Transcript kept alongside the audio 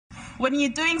When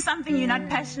you're doing something you're not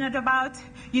passionate about,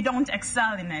 you don't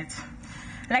excel in it.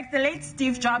 Like the late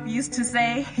Steve Jobs used to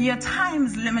say, your time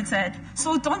is limited,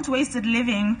 so don't waste it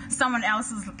living someone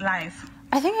else's life.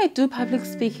 I think I do public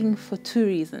speaking for two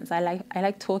reasons. I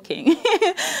like talking.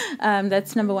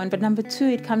 That's number one. But number two,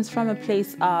 it comes from a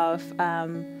place of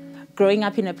growing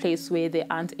up in a place where there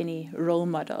aren't any role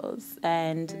models.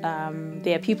 And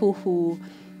there are people who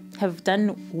have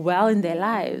done well in their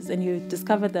lives, and you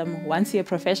discover them once you're a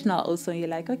professional also, and you're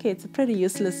like, okay, it's pretty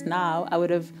useless now. I would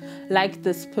have liked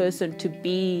this person to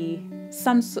be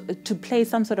to play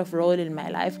some sort of role in my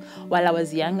life while I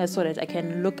was younger, so that I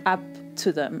can look up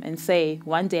to them and say,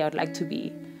 one day I would like to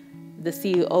be the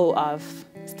CEO of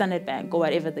Standard Bank or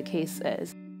whatever the case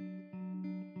is.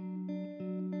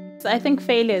 So I think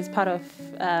failure is part of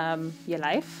your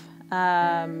life.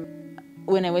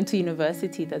 When I went to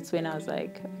university, that's when I was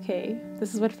like, okay,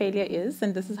 this is what failure is,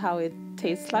 and this is how it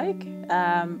tastes like,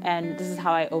 and this is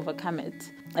how I overcome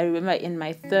it. I remember in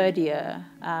my third year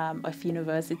of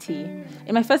university,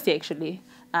 in my first year actually,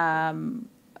 the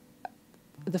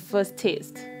first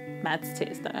test, maths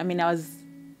test, I mean, I was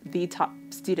the top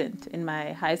student in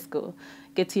my high school.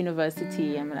 Get to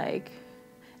university, I'm like,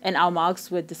 and our marks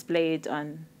were displayed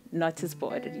on notice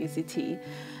board at UCT.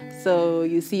 So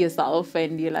you see yourself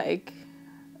and you're like,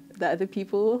 the other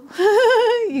people,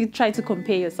 you try to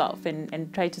compare yourself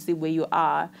and try to see where you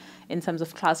are in terms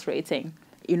of class rating.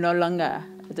 You're no longer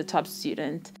the top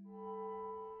student.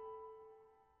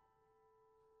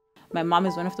 My mom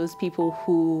is one of those people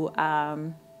who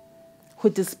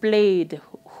displayed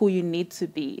who you need to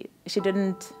be. She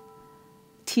didn't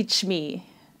teach me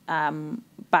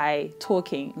by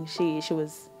talking.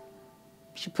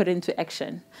 She put into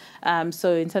action.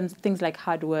 So in terms of things like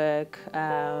hard work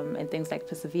and things like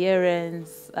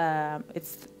perseverance,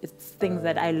 it's things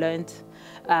that I learned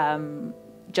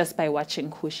just by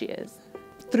watching who she is.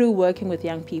 Through working with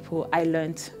young people, I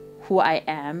learned who I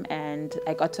am, and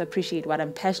I got to appreciate what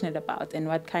I'm passionate about and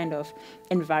what kind of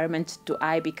environment do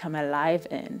I become alive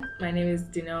in. My name is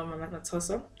Thina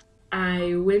Maqubela.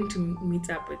 I went to meet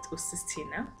up with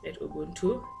Thina at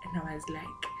Ubuntu, and I was like,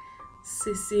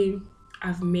 Sissy,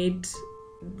 I've met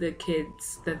the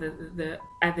kids, the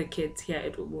other kids here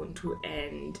at Ubuntu,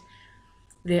 and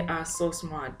they are so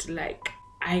smart. Like,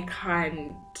 I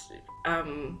can't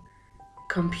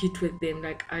compete with them.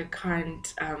 Like, I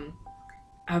can't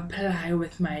apply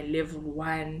with my level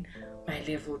 1, my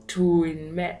level 2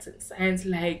 in maths and science.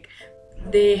 Like,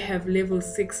 they have level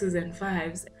 6s and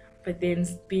 5s. But then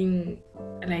being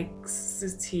like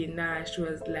Tina, she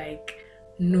was like,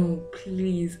 no,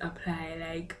 please apply.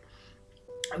 Like,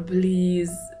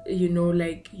 please,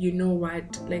 like, you know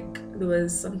what, like, there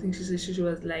was something she said. She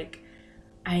was like,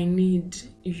 I need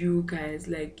you guys,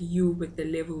 like, you with the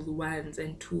level 1s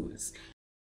and 2s,